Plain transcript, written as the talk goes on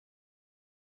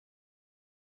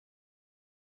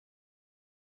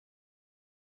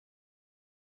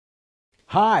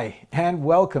Hi, and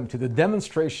welcome to the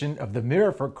demonstration of the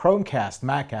Mirror for Chromecast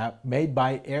Mac app made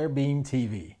by AirBeam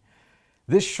TV.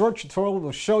 This short tutorial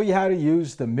will show you how to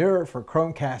use the Mirror for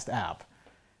Chromecast app.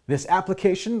 This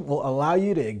application will allow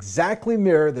you to exactly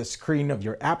mirror the screen of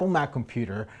your Apple Mac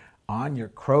computer on your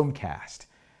Chromecast.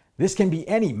 This can be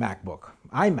any MacBook,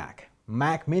 iMac,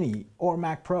 Mac Mini, or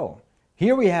Mac Pro.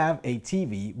 Here we have a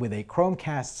TV with a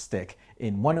Chromecast stick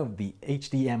in one of the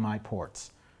HDMI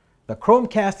ports. The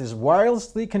Chromecast is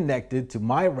wirelessly connected to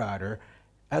my router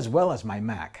as well as my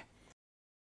Mac.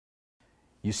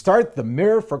 You start the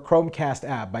Mirror for Chromecast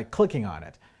app by clicking on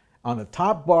it. On the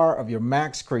top bar of your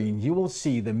Mac screen, you will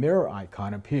see the mirror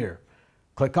icon appear.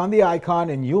 Click on the icon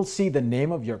and you'll see the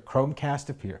name of your Chromecast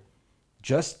appear.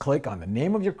 Just click on the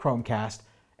name of your Chromecast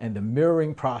and the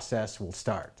mirroring process will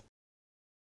start.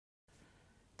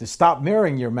 To stop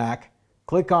mirroring your Mac,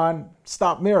 click on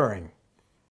Stop Mirroring.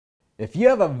 If you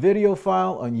have a video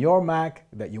file on your Mac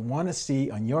that you want to see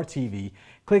on your TV,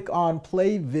 click on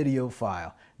Play Video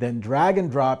File, then drag and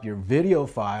drop your video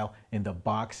file in the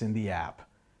box in the app.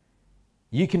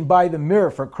 You can buy the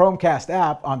Mirror for Chromecast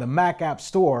app on the Mac App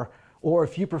Store, or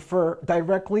if you prefer,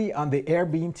 directly on the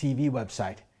AirBeam TV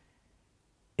website.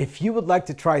 If you would like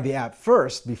to try the app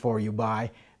first before you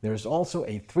buy, there's also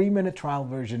a 3-minute trial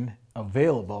version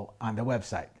available on the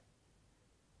website.